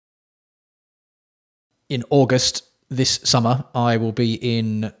in August this summer, I will be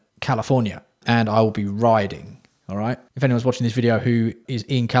in California and I will be riding. All right. If anyone's watching this video who is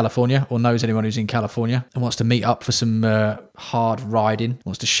in California or knows anyone who's in California and wants to meet up for some hard riding,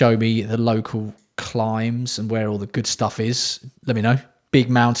 wants to show me the local climbs and where all the good stuff is, let me know. Big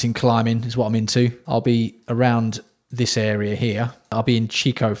mountain climbing is what I'm into. I'll be around this area here. I'll be in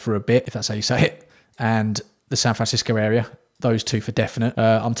Chico for a bit, if that's how you say it, and the San Francisco area. Those two for definite.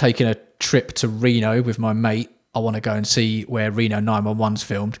 I'm taking a trip to Reno with my mate. I want to go and see where Reno 911's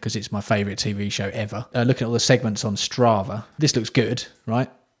filmed because it's my favourite TV show ever. Looking at all the segments on Strava, this looks good,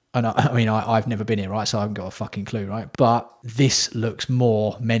 right? And I've never been here, right? So I haven't got a fucking clue, right? But this looks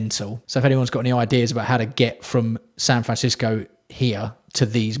more mental. So if anyone's got any ideas about how to get from San Francisco here to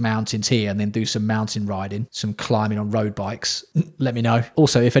these mountains here and then do some mountain riding, some climbing on road bikes, let me know.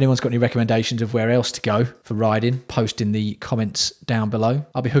 Also, if anyone's got any recommendations of where else to go for riding, post in the comments down below.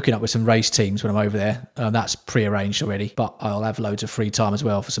 I'll be hooking up with some race teams when I'm over there. That's pre-arranged already, but I'll have loads of free time as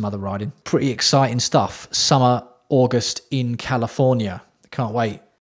well for some other riding. Pretty exciting stuff. Summer, August in California. Can't wait.